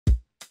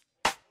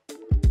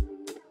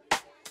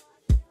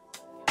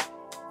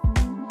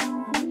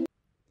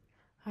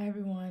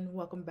everyone,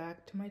 welcome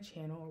back to my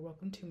channel, or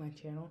welcome to my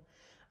channel.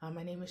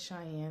 My name is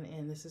Cheyenne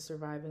and this is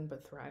Surviving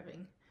But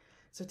Thriving.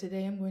 So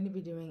today I'm going to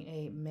be doing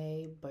a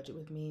May budget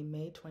with me,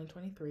 May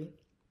 2023.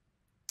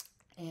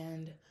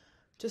 And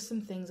just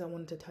some things I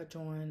wanted to touch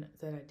on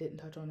that I didn't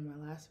touch on in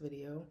my last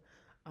video.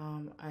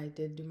 I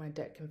did do my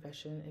debt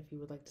confession. If you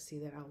would like to see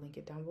that, I'll link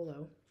it down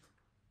below.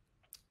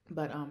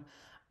 But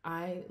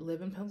I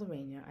live in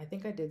Pennsylvania. I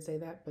think I did say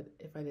that, but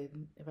if I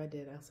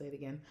did, I'll say it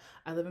again.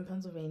 I live in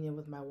Pennsylvania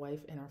with my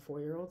wife and our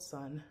 4-year-old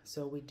son.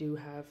 So we do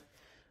have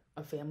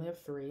a family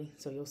of 3.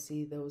 So you'll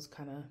see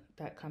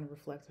that kind of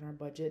reflects in our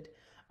budget.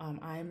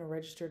 I am a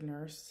registered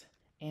nurse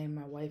and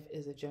my wife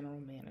is a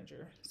general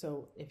manager.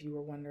 So if you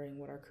were wondering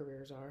what our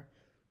careers are,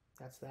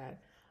 that's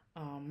that.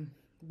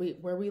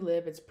 Where we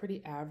live, it's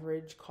pretty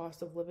average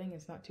cost of living.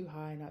 It's not too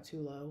high, not too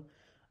low.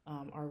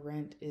 Our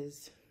rent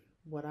is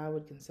what I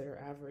would consider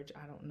average.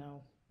 I don't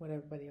know what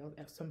everybody else,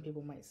 some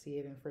people might see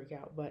it and freak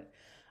out, but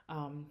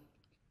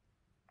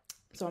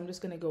so I'm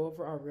just going to go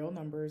over our real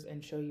numbers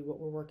and show you what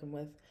we're working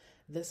with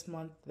this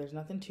month. There's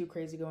nothing too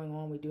crazy going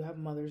on. We do have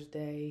Mother's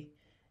Day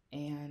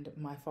and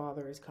my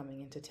father is coming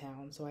into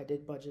town, so I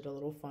did budget a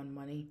little fun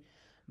money,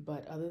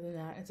 but other than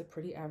that, it's a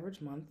pretty average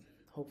month.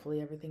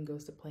 Hopefully everything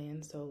goes to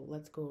plan. So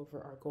let's go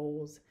over our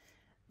goals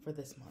for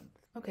this month.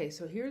 Okay,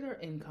 so here's our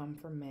income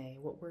for May,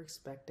 what we're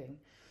expecting.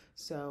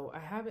 So I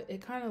have it,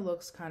 it kind of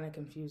looks kind of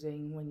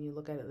confusing when you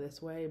look at it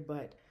this way,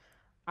 but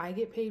I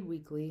get paid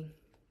weekly.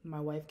 My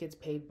wife gets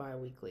paid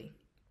bi-weekly.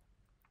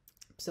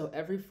 So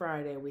every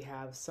Friday we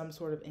have some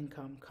sort of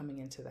income coming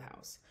into the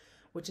house,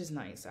 which is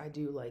nice. I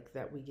do like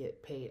that we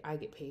get paid. I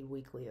get paid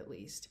weekly at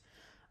least.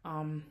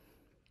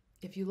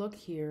 If you look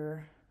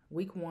here,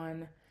 week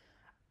 1,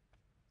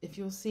 if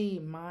you'll see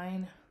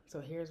mine,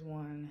 so here's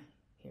one,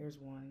 here's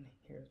one,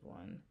 here's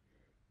one,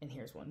 and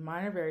here's one.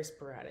 Mine are very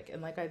sporadic.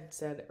 And like I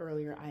said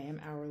earlier, I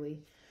am hourly.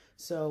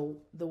 So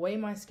the way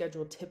my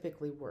schedule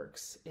typically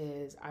works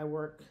is I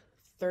work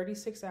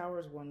 36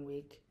 hours one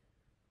week,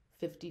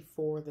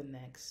 54 the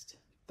next,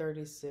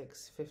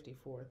 36,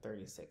 54,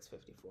 36,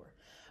 54.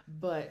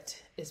 But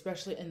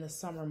especially in the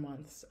summer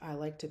months, I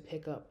like to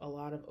pick up a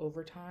lot of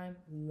overtime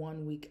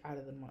 1 week out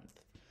of the month.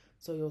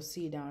 So you'll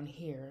see down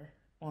here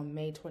on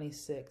May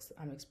 26th,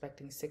 I'm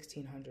expecting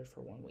 $1,600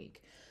 for 1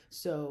 week.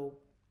 So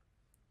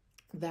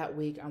that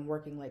week I'm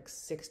working like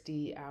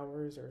 60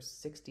 hours or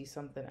 60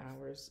 something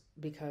hours,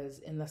 because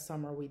in the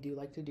summer we do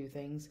like to do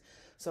things.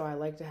 So I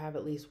like to have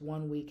at least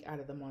 1 week out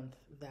of the month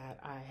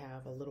that I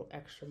have a little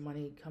extra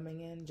money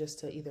coming in, just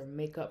to either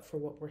make up for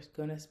what we're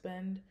gonna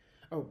spend,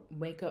 or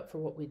make up for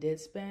what we did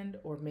spend,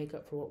 or make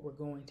up for what we're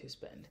going to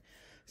spend.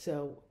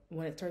 So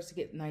when it starts to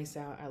get nice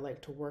out, I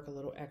like to work a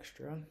little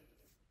extra.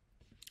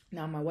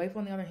 Now, my wife,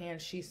 on the other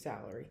hand, she's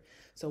salary.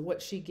 So what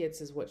she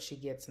gets is what she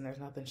gets, and there's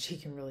nothing she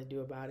can really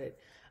do about it.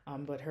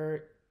 But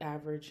her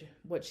average,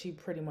 what she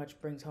pretty much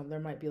brings home,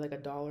 there might be like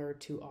 $1 or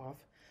 $2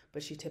 off,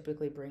 but she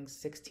typically brings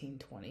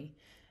 $16.20.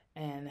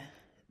 And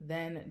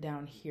then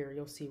down here,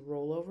 you'll see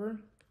rollover.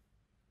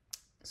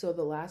 So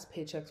the last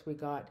paychecks we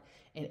got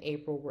in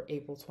April were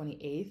April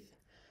 28th.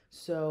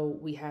 So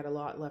we had a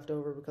lot left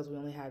over because we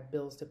only had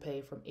bills to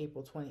pay from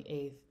April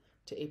 28th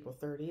to April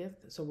 30th.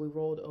 So we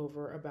rolled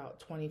over about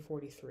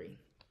 $20.43.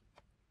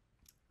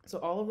 So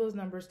all of those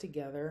numbers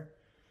together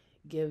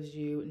gives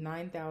you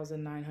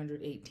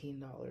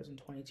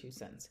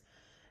 $9,918.22.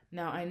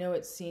 Now I know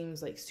it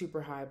seems like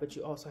super high, but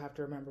you also have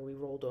to remember we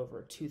rolled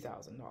over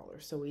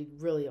 $2,000. So we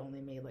really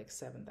only made like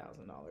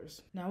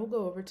 $7,000. Now we'll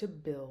go over to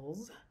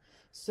bills.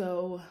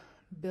 So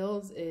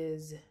bills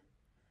is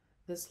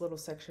this little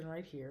section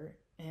right here.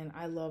 And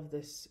I love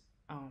this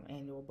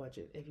annual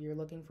budget. If you're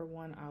looking for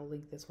one, I'll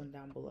link this one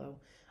down below.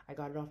 I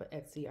got it off of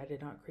Etsy. I did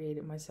not create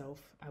it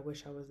myself. I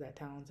wish I was that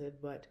talented,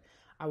 but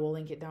I will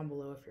link it down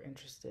below if you're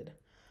interested.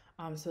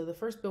 So the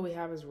first bill we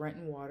have is rent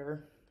and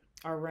water.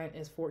 Our rent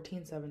is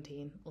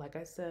 $14.17. Like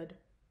I said,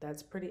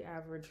 that's pretty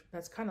average.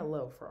 That's kind of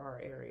low for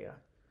our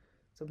area.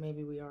 So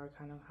maybe we are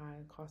kind of high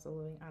in cost of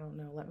living. I don't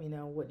know. Let me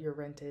know what your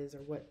rent is,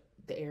 or what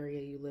the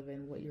area you live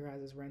in, what your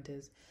guys' rent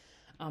is.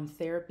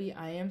 Therapy,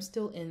 I am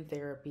still in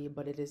therapy,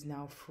 but it is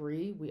now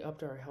free. We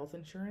upped our health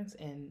insurance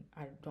and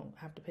I don't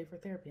have to pay for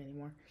therapy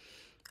anymore.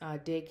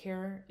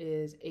 Daycare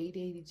is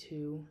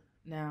 $8.82.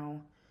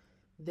 Now,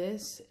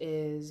 this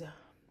is,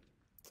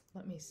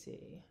 let me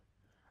see.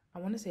 I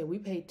want to say we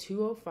pay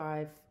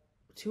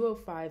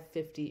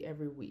 $205.50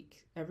 every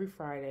week, every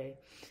Friday.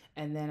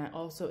 And then I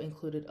also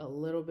included a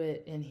little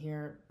bit in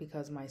here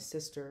because my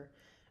sister,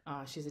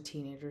 she's a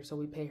teenager, so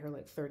we pay her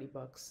like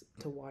 $30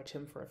 to watch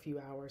him for a few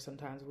hours.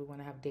 Sometimes we want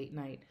to have date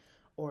night,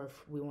 or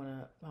if we want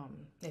to,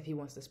 if he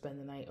wants to spend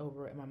the night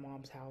over at my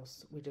mom's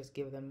house, we just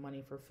give them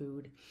money for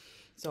food.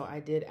 So I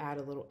did add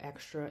a little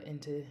extra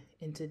into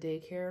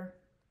daycare,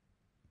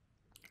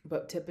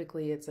 but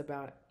typically it's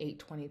about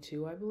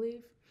 $8.22, I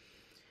believe,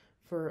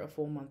 for a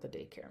full month of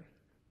daycare.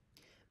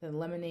 Then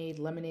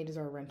Lemonade is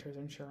our renter's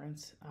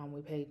insurance.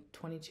 We pay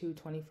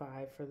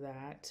 $22.25 for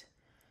that.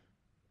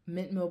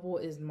 Mint Mobile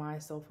is my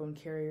cell phone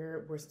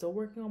carrier. We're still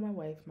working on my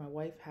wife. My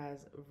wife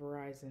has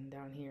Verizon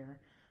down here.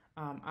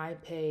 I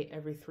pay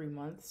every 3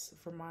 months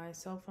for my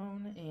cell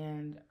phone,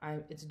 and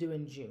it's due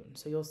in June.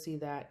 So you'll see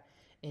that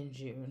in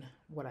June,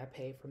 what I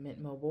pay for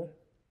Mint Mobile.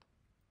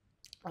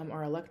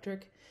 Our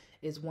electric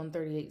is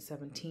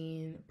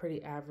 $138.17,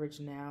 pretty average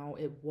now.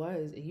 It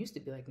used to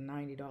be like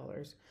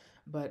 $90,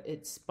 but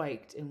it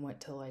spiked and went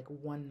to like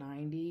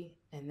 $190,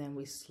 and then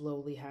we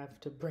slowly have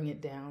to bring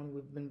it down.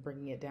 We've been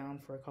bringing it down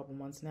for a couple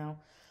months now.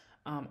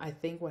 I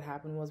think what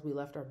happened was we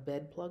left our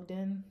bed plugged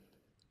in.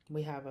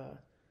 We have I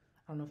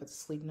don't know if it's a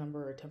Sleep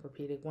Number or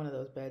Tempur-Pedic, one of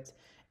those beds,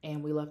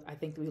 and I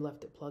think we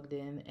left it plugged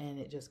in, and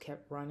it just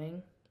kept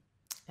running,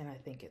 and I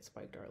think it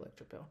spiked our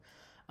electric bill.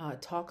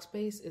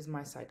 Talkspace is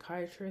my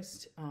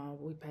psychiatrist.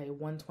 We pay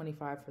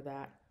 $125 for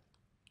that.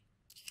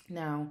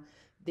 Now,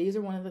 these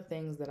are one of the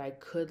things that I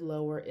could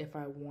lower if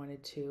I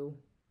wanted to,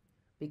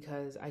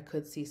 because I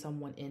could see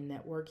someone in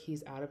network.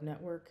 He's out of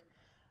network.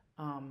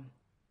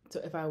 So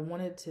if I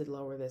wanted to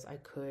lower this, I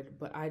could,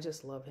 but I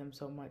just love him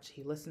so much.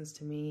 He listens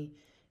to me.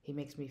 He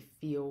makes me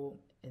feel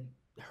and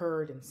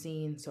heard and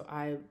seen. So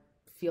I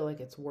feel like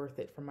it's worth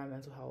it for my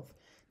mental health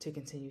to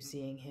continue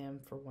seeing him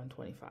for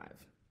 $125.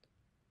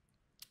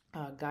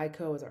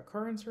 Geico is our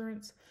car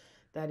insurance.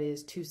 That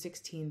is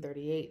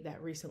 $216.38.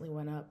 That recently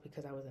went up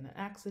because I was in an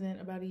accident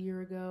about a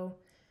year ago,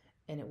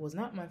 and it was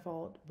not my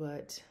fault,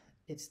 but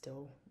it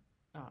still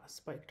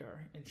spiked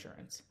our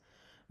insurance.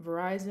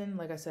 Verizon,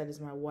 like I said, is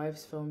my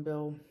wife's phone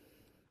bill.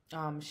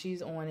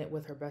 She's on it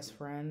with her best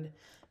friend.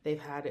 They've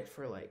had it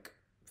for like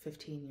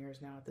 15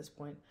 years now at this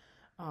point.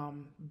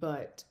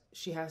 But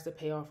she has to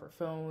pay off her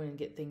phone and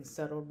get things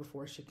settled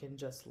before she can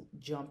just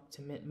jump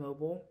to Mint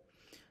Mobile.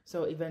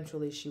 So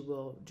eventually she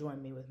will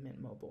join me with Mint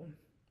Mobile.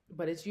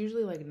 But it's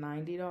usually like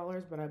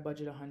 $90, but I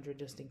budget $100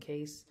 just in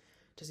case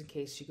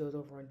she goes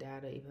over on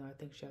data, even though I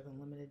think she has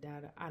unlimited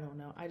data. I don't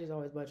know. I just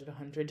always budget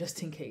 $100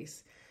 just in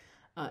case.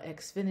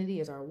 Xfinity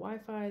is our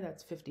Wi-Fi.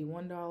 That's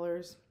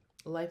 $51.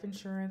 Life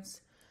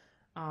insurance,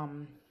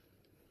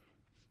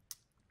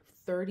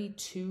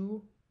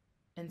 32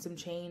 and some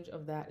change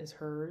of that is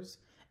hers,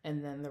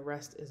 and then the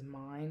rest is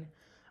mine.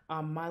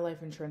 My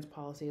life insurance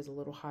policy is a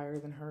little higher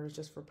than hers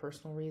just for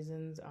personal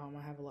reasons.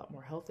 I have a lot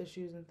more health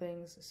issues and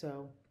things,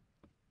 so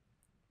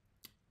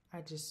I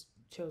just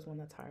chose one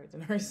that's higher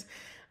than hers.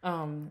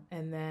 And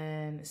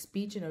then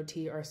speech and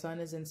OT. Our son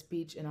is in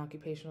speech and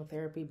occupational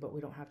therapy, but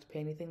we don't have to pay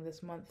anything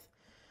this month.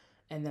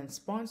 And then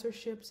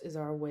sponsorships is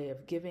our way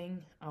of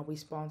giving. We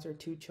sponsor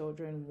 2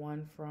 children,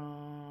 one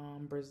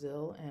from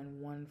Brazil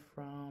and one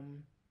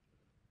from,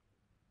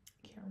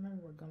 I can't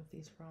remember where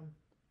Gumpy's from.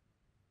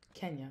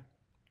 Kenya.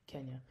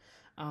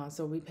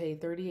 So we pay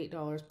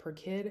 $38 per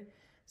kid.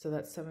 So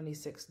that's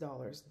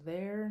 $76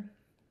 there.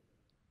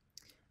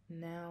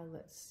 Now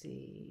let's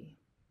see.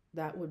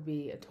 That would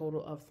be a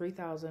total of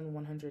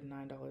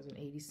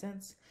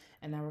 $3,109.80.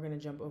 And now we're going to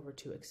jump over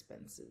to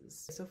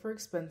expenses. So for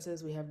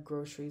expenses, we have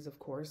groceries, of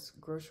course.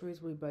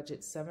 Groceries, we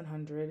budget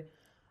 $700.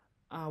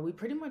 We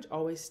pretty much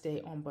always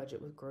stay on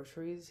budget with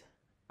groceries.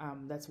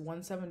 That's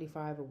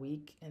 $175 a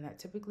week, and that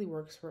typically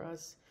works for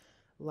us.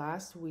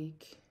 Last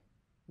week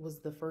was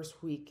the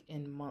first week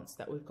in months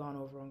that we've gone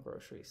over on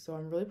groceries. So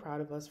I'm really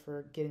proud of us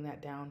for getting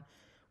that down.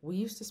 We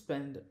used to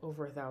spend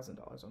over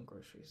 $1,000 on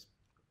groceries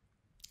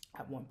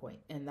at one point,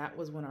 and that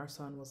was when our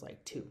son was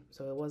like 2.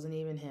 So it wasn't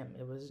even him,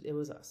 it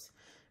was us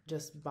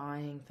just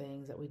buying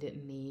things that we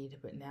didn't need.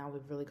 But now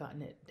we've really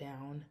gotten it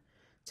down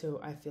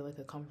to, I feel like,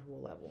 a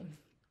comfortable level.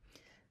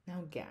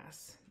 Now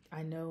gas.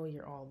 I know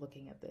you're all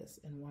looking at this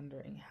and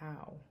wondering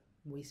how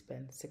we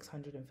spend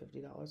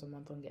 $650 a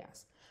month on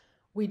gas.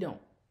 We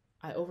don't.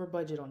 I over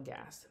budget on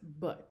gas,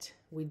 but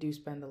we do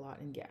spend a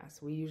lot in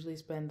gas. We usually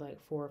spend like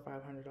 $400 or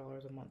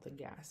 $500 a month in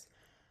gas.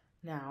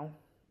 Now,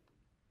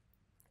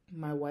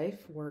 my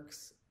wife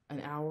works an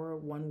hour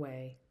one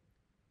way,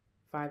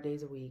 5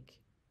 days a week,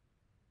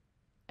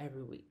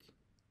 every week,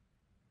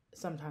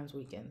 sometimes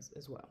weekends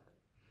as well.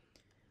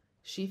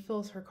 She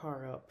fills her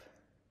car up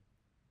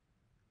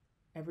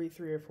every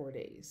 3 or 4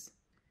 days.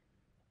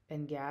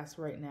 And gas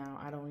right now,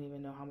 I don't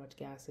even know how much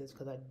gas is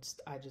because I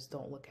just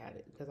don't look at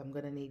it, because I'm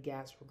going to need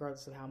gas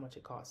regardless of how much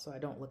it costs. So I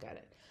don't look at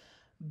it.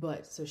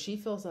 But so she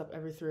fills up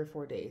every 3 or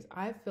 4 days.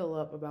 I fill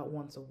up about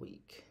once a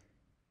week.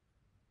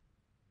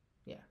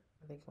 Yeah,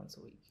 I think once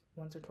a week,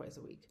 once or twice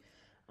a week.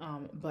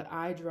 But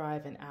I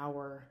drive an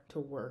hour to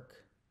work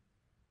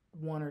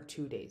 1 or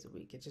 2 days a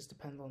week. It just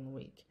depends on the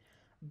week.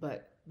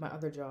 But my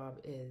other job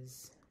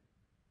is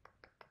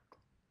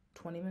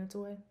 20 minutes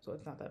away, so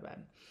it's not that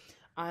bad.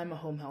 I'm a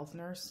home health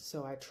nurse,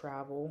 so I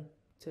travel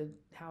to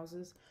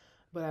houses,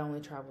 but I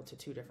only travel to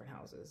 2 different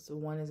houses. So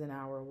one is an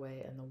hour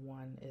away and the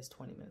one is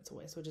 20 minutes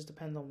away. So it just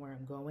depends on where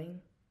I'm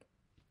going.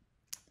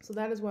 So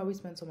that is why we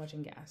spend so much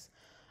in gas.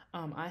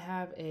 I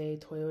have a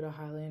Toyota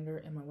Highlander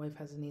and my wife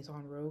has a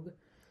Nissan Rogue.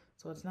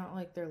 So it's not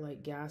like they're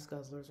like gas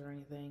guzzlers or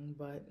anything,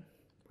 but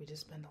we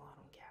just spend a lot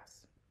on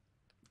gas.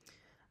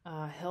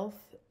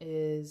 Health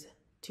is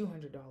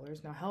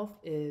 $200. Now health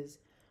is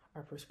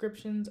our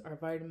prescriptions, our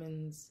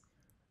vitamins,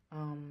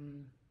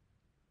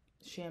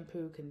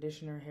 shampoo,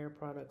 conditioner, hair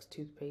products,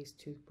 toothpaste,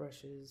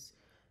 toothbrushes,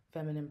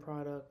 feminine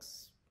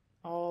products,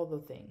 all the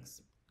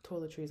things,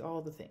 toiletries,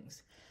 all the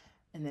things.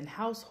 And then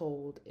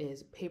household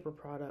is paper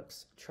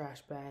products,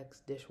 trash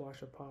bags,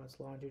 dishwasher pods,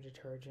 laundry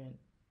detergent,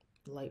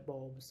 light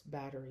bulbs,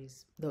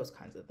 batteries, those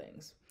kinds of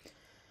things.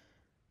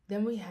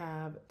 Then we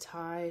have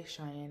Ty,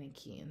 Cheyenne, and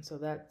Kian. So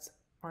that's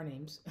our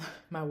names,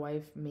 my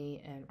wife,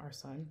 me, and our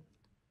son.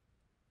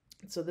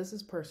 So this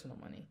is personal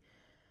money.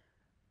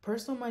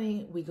 Personal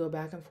money we go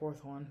back and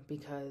forth on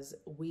because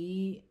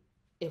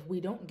if we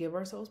don't give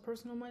ourselves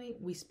personal money,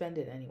 we spend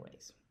it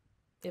anyways,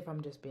 if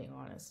I'm just being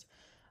honest.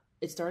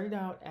 It started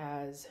out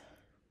as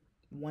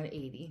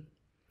 180,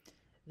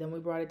 then we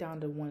brought it down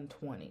to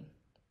 120,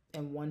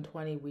 and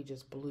 120 we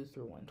just blew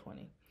through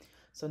 120.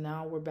 So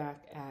now we're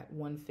back at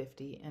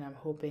 150, and I'm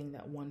hoping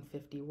that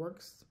 150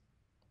 works.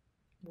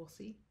 We'll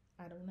see.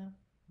 I don't know.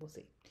 We'll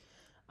see.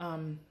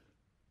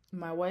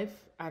 My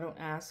wife, I don't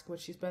ask what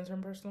she spends her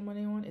personal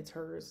money on. It's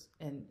hers,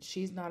 and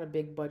she's not a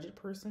big budget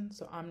person,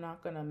 so I'm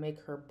not going to make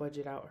her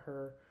budget out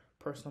her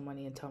personal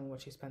money and tell me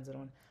what she spends it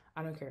on.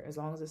 I don't care. As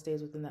long as it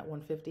stays within that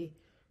 150,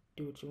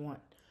 do what you want.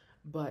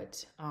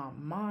 But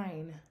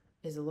mine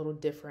is a little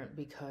different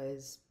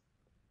because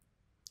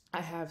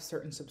I have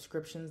certain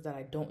subscriptions that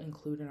I don't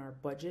include in our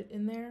budget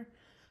in there.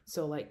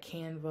 So like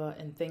Canva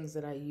and things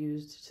that I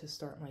used to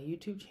start my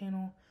YouTube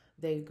channel,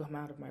 they come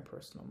out of my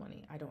personal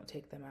money. I don't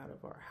take them out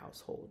of our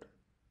household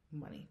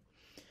money.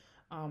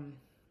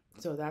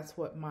 So that's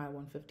what my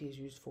 150 is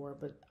used for.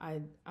 But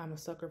I'm a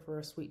sucker for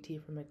a sweet tea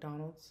from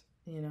McDonald's.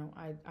 You know,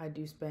 I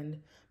do spend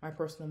my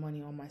personal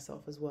money on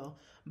myself as well.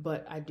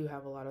 But I do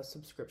have a lot of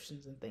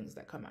subscriptions and things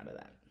that come out of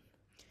that.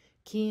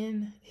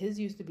 Kian, his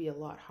used to be a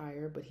lot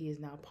higher, but he is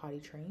now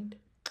potty trained.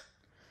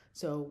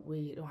 So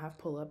we don't have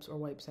pull-ups or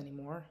wipes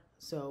anymore.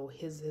 So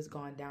his has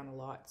gone down a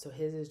lot. So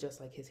his is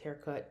just like his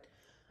haircut.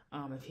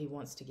 If he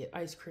wants to get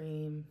ice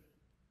cream,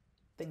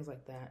 things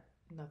like that.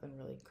 Nothing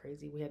really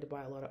crazy. We had to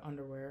buy a lot of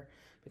underwear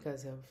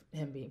because of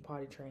him being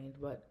potty trained.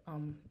 But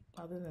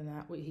other than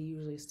that, he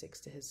usually sticks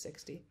to his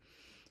 60.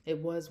 It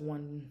was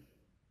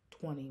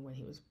 120 when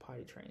he was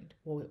potty trained.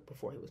 Well,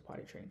 before he was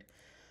potty trained.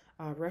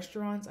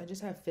 Restaurants, I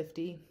just have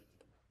 50.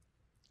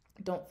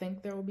 Don't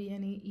think there will be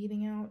any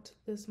eating out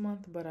this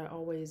month, but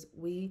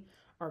we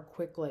are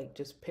quick, like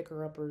just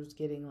picker-uppers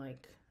getting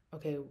like,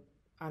 okay,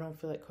 I don't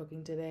feel like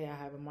cooking today. I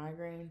have a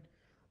migraine.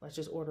 Let's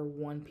just order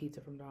one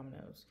pizza from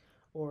Domino's,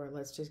 or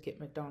let's just get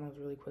McDonald's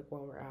really quick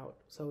while we're out.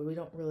 So we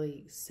don't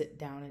really sit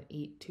down and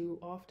eat too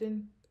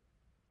often.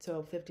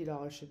 So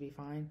 $50 should be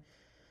fine.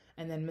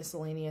 And then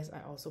miscellaneous,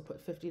 I also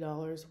put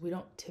 $50. We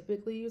don't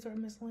typically use our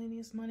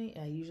miscellaneous money.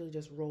 I usually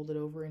just rolled it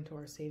over into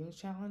our savings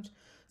challenge.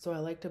 So I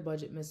like to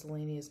budget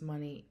miscellaneous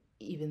money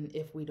even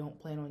if we don't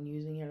plan on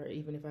using it, or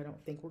even if I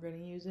don't think we're going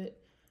to use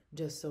it,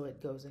 just so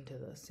it goes into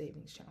the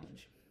savings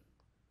challenge.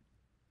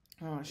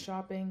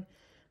 Shopping,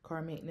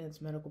 car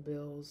maintenance, medical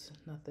bills,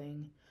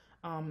 nothing.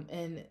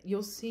 And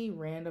you'll see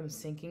random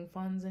sinking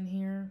funds in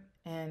here.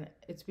 And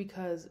it's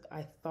because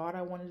I thought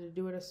I wanted to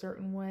do it a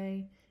certain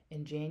way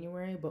in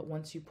January, but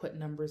once you put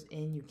numbers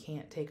in, you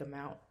can't take them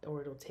out,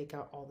 or it'll take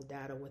out all the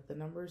data with the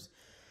numbers.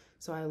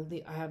 So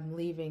I'm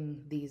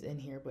leaving these in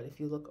here, but if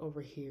you look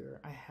over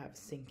here, I have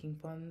sinking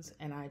funds,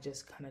 and I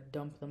just kind of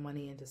dump the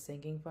money into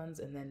sinking funds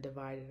and then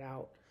divide it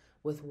out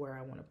with where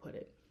I want to put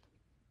it.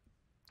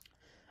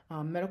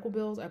 Medical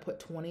bills, I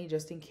put 20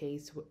 just in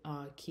case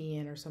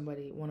Kian or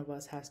somebody, one of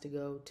us, has to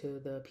go to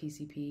the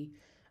PCP.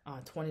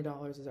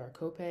 $20 is our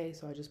copay,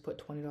 so I just put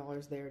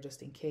 $20 there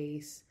just in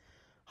case.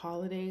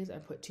 Holidays, I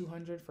put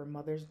 $200 for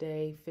Mother's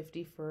Day,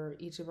 $50 for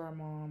each of our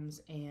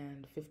moms,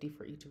 and $50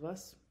 for each of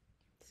us.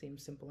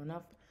 Seems simple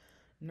enough.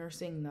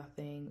 Nursing,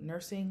 nothing.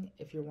 Nursing,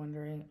 if you're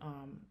wondering,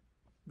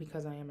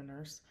 because I am a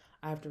nurse,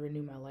 I have to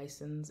renew my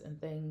license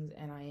and things,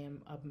 and I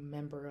am a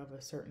member of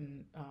a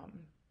certain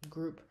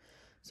group.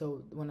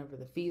 So whenever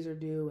the fees are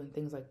due and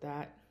things like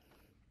that,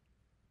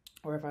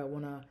 or if I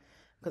want to,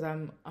 because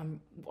I'm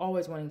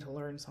always wanting to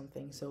learn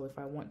something. So if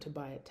I want to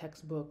buy a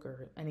textbook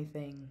or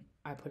anything,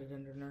 I put it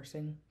under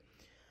nursing.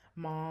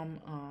 Mom,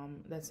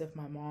 that's if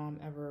my mom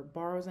ever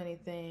borrows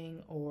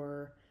anything,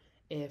 or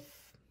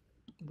if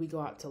we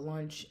go out to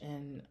lunch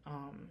and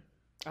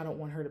I don't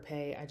want her to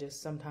pay.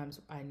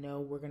 Sometimes I know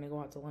we're going to go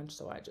out to lunch,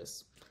 so I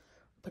just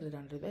put it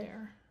under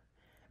there.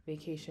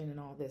 Vacation and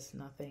all this,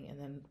 nothing.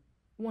 And then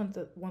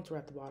once we're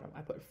at the bottom,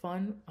 I put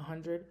fun,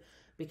 100,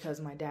 because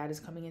my dad is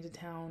coming into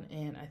town,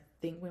 and I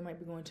think we might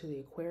be going to the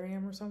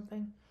aquarium or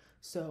something.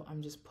 So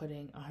I'm just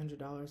putting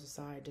 $100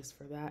 aside just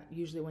for that.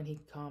 Usually when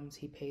he comes,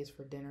 he pays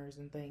for dinners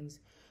and things.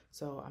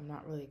 So I'm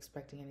not really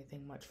expecting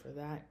anything much for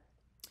that.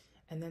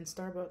 And then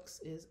Starbucks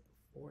is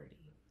 40.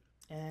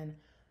 And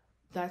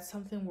that's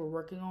something we're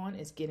working on,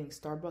 is getting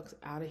Starbucks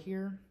out of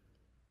here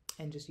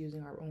and just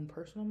using our own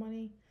personal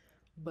money.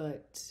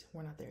 But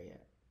we're not there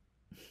yet.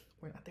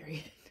 We're not there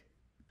yet.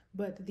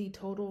 But the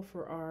total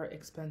for our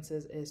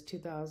expenses is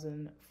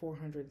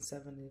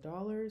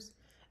 $2,470.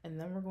 And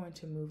then we're going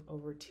to move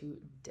over to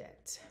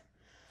debt.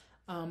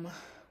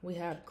 We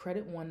have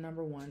credit one,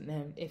 number one.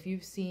 And if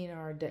you've seen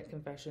our debt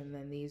confession,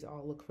 then these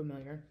all look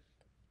familiar.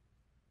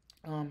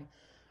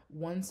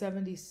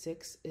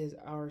 176 is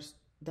our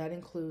that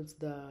includes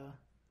the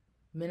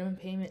minimum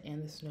payment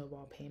and the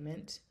snowball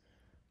payment.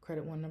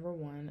 Credit one, number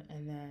one,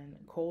 and then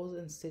Kohl's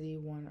and City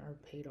one are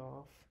paid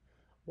off.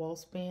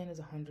 Wallspan is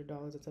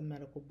 $100. It's a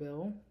medical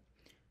bill.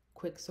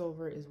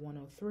 Quicksilver is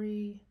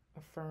 $103.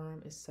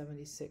 Affirm is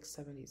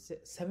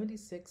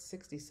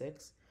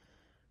 $76.66.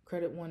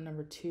 Credit one,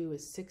 number two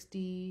is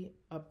 $60.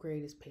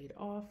 Upgrade is paid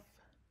off.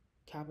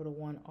 Capital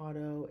One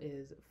Auto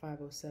is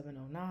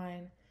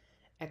 $507.09.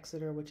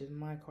 Exeter, which is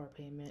my car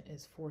payment,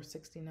 is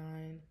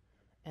 $469.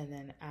 And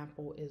then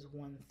Apple is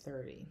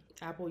 $130.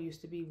 Apple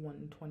used to be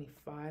 $125,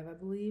 I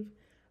believe,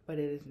 but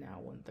it is now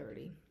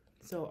 $130.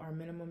 So our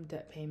minimum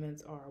debt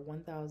payments are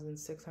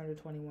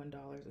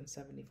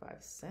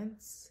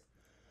 $1,621.75.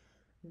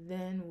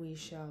 Then we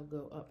shall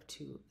go up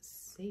to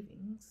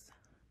savings.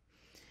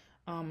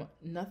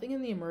 Nothing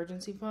in the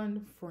emergency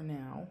fund for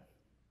now.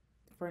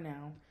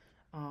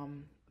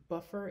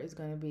 Buffer is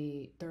going to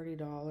be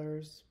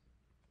 $30.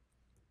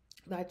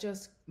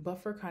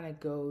 Buffer kind of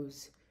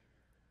goes.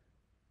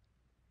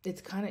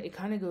 It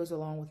kind of goes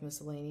along with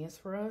miscellaneous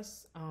for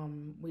us.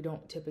 We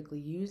don't typically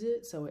use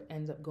it, so it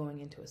ends up going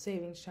into a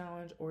savings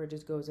challenge, or it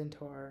just goes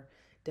into our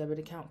debit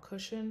account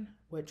cushion,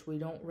 which we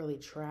don't really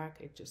track.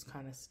 It just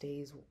kind of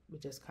stays.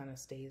 It just kind of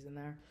stays in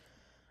there.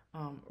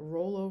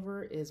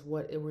 Rollover is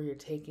where you're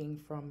taking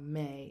from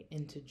May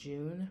into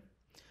June,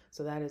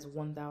 so that is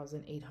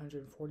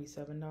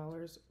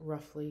 $1,847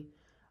 roughly.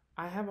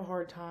 I have a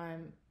hard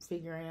time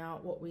figuring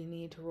out what we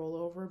need to roll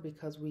over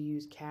because we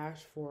use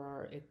cash for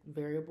our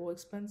variable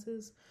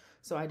expenses.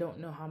 So I don't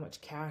know how much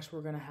cash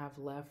we're going to have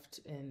left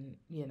and,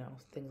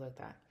 things like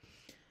that.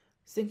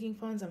 Sinking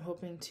funds, I'm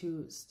hoping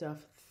to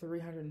stuff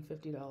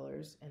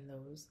 $350 in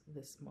those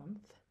this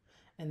month.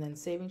 And then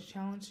savings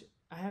challenge,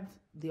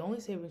 the only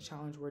savings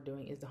challenge we're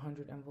doing is the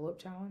 100 envelope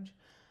challenge.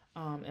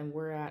 And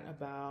we're at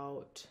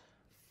about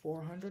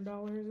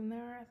 $400 in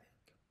there,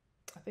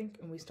 I think.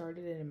 And we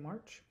started it in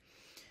March.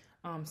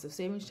 So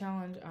savings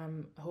challenge,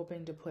 I'm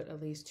hoping to put at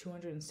least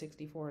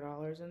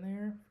 $264 in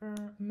there for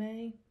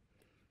May.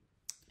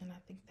 And I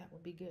think that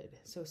would be good.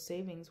 So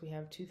savings, we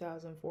have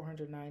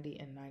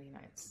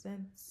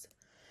 $2,490.99.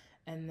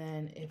 And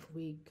then if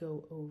we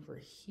go over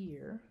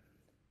here,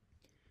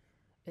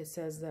 it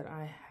says that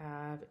I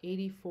have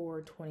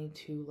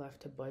 $84.22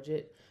 left to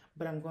budget,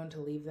 but I'm going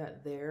to leave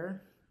that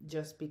there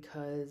just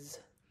because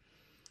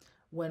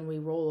when we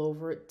roll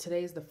over,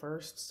 today's the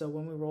 1st, so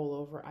when we roll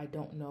over, I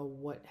don't know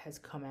what has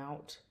come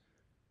out.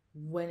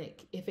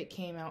 If it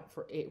came out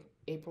for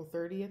April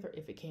 30th or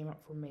if it came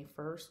out for May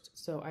 1st.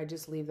 So I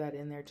just leave that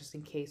in there just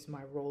in case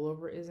my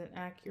rollover isn't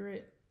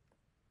accurate.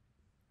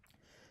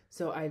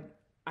 So I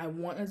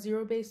want a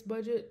zero-based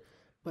budget,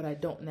 but I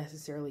don't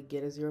necessarily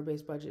get a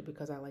zero-based budget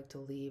because I like to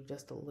leave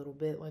just a little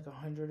bit, like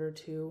 100 or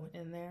 2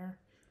 in there,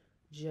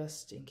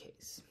 just in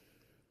case.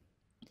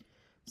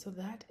 So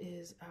that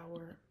is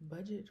our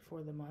budget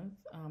for the month.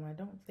 I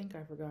don't think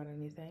I forgot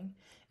anything.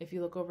 If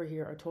you look over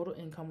here, our total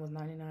income was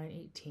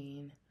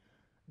 $99.18,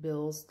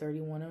 bills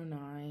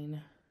 $31.09,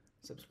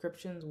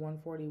 subscriptions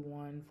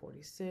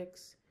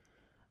 $141.46,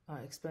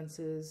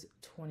 expenses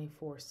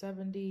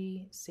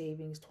 $24.70,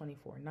 savings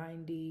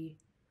 $24.90,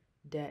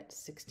 debt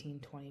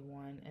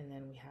 $16.21, and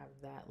then we have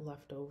that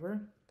left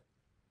over.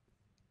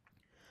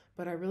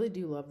 But I really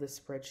do love this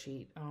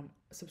spreadsheet.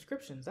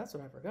 Subscriptions, that's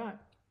what I forgot.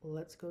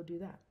 Let's go do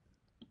that.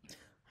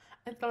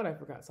 I thought I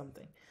forgot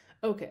something.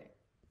 Okay,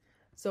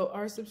 so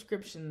our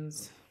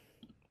subscriptions,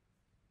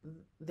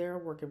 they're a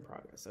work in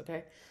progress,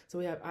 okay? So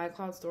we have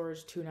iCloud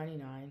storage,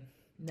 $2.99,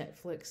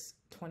 Netflix,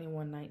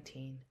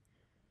 $21.19,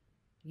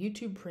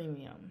 YouTube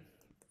Premium,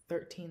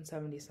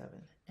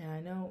 $13.77. And I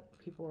know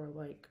people are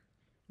like,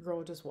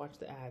 girl, just watch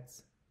the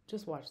ads.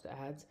 Just watch the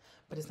ads.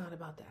 But it's not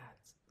about the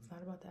ads. It's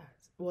not about the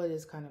ads. Well, it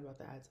is kind of about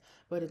the ads.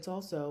 But it's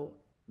also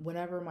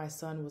whenever my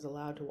son was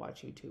allowed to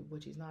watch YouTube,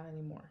 which he's not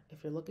anymore.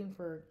 If you're looking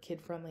for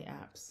kid-friendly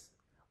apps,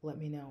 let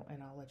me know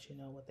and I'll let you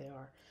know what they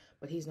are.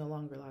 But he's no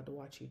longer allowed to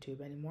watch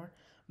YouTube anymore.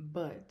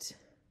 But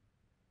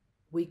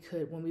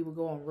when we would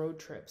go on road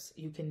trips,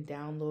 you can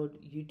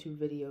download YouTube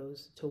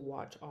videos to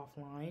watch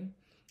offline.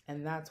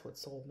 And that's what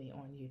sold me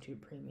on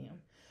YouTube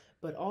Premium.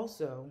 But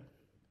also,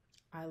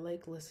 I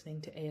like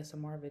listening to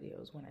ASMR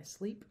videos when I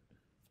sleep.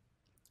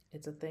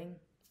 It's a thing.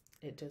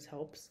 It just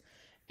helps.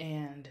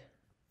 And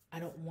I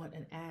don't want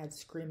an ad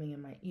screaming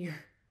in my ear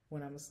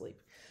when I'm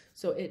asleep.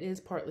 So it is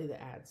partly the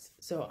ads.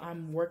 So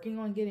I'm working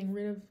on getting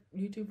rid of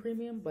YouTube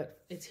Premium,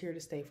 but it's here to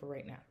stay for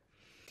right now.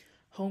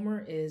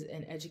 Homer is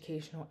an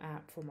educational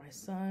app for my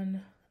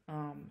son.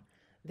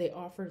 They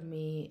offered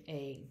me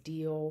a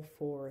deal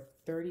for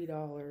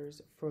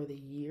 $30 for the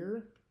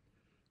year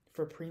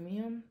for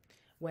premium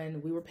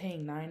when we were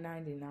paying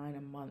 $9.99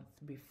 a month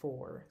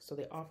before. So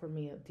they offered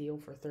me a deal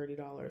for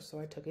 $30, so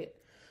I took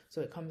it.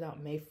 So it comes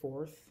out May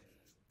 4th.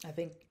 I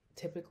think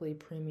typically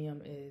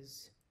premium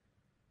is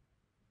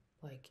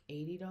like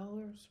 $80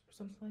 or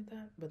something like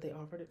that, but they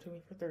offered it to me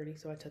for $30,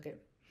 so I took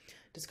it.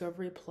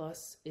 Discovery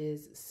Plus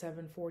is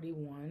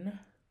 $7.41.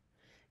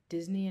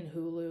 Disney and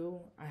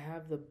Hulu, I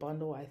have the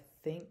bundle, I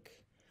think.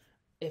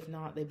 If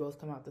not, they both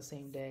come out the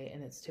same day,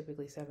 and it's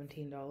typically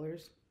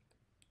 $17.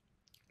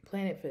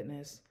 Planet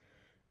Fitness,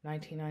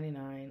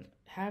 $19.99.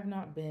 Have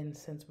not been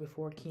since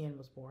before Kian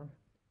was born,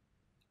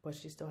 but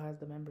she still has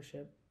the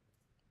membership.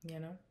 You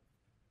know,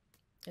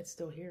 it's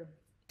still here,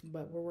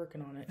 but we're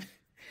working on it.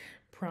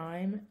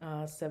 Prime,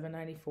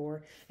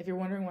 $7.94. If you're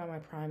wondering why my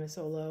Prime is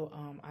so low,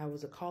 I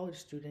was a college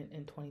student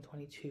in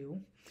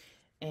 2022,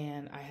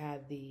 and I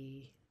had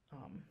the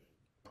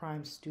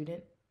Prime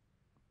student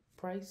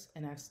price,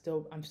 and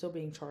I'm still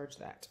being charged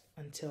that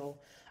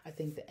until I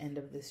think the end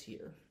of this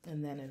year,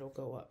 and then it'll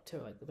go up to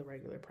like the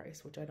regular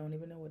price, which I don't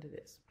even know what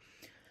it is.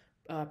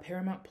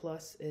 Paramount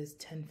Plus is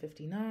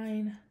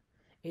 $10.59.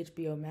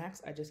 HBO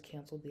Max I just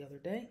canceled the other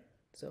day,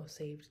 so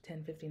saved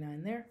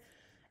 $10.59 there.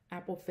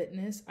 Apple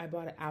Fitness, I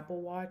bought an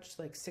Apple Watch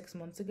like 6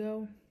 months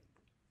ago,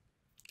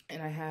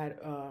 and I had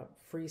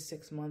free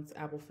 6 months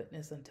Apple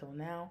Fitness until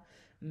now.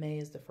 May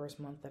is the first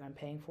month that I'm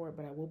paying for it,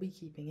 but I will be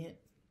keeping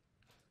it.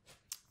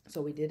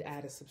 So we did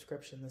add a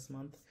subscription this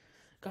month.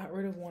 Got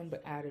rid of one,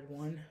 but added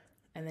one.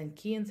 And then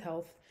Kian's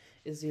health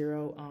is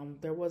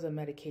 $0. There was a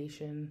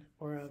medication,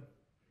 or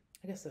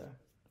I guess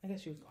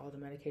you could call it a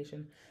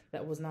medication,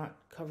 that was not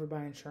covered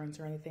by insurance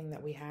or anything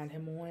that we had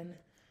him on.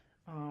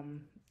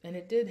 And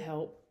it did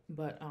help,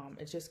 but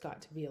it just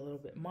got to be a little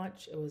bit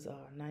much. It was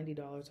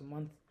 $90 a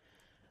month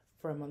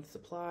for a month's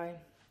supply.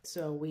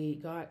 So we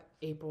got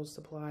April's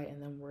supply,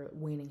 and then we're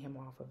weaning him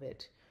off of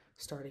it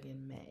starting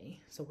in May.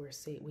 So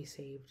we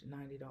saved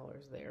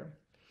 $90 there.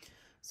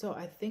 So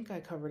I think I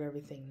covered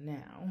everything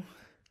now.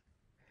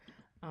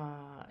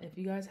 If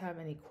you guys have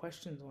any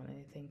questions on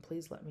anything,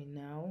 please let me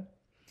know.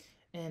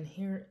 And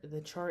here,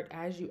 the chart,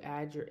 as you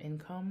add your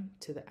income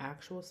to the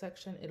actual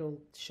section,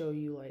 it'll show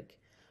you like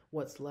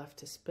what's left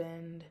to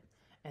spend.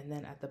 And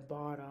then at the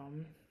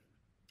bottom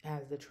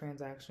has the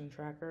transaction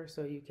tracker.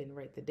 So you can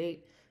write the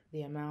date,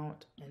 the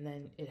amount, and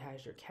then it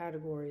has your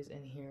categories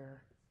in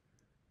here.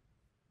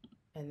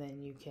 And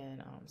then you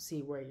can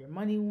see where your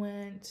money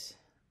went.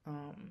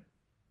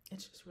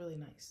 It's just really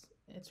nice.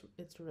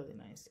 It's really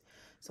nice.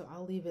 So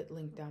I'll leave it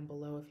linked down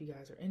below if you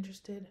guys are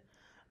interested.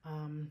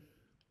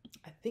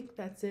 I think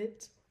that's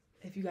it.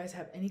 If you guys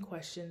have any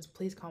questions,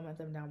 please comment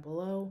them down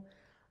below.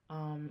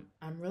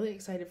 I'm really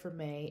excited for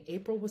May.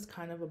 April was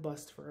kind of a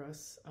bust for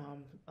us.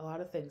 A lot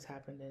of things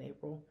happened in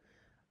April.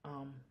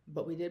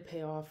 But we did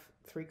pay off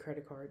 3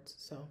 credit cards.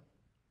 So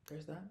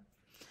there's that.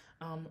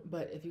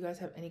 But if you guys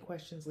have any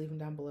questions, leave them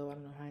down below. I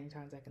don't know how many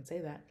times I can say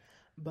that,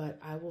 but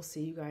I will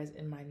see you guys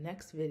in my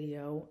next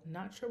video.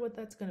 Not sure what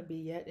that's going to be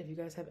yet. If you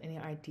guys have any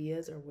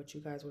ideas or what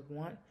you guys would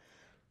want,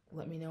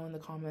 let me know in the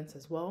comments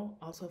as well.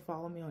 Also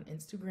follow me on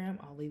Instagram.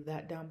 I'll leave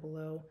that down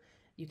below.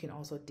 You can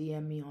also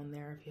DM me on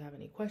there if you have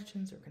any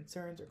questions or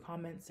concerns or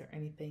comments or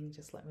anything,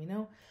 just let me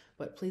know.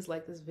 But please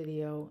like this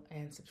video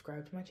and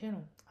subscribe to my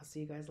channel. I'll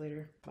see you guys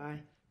later. Bye.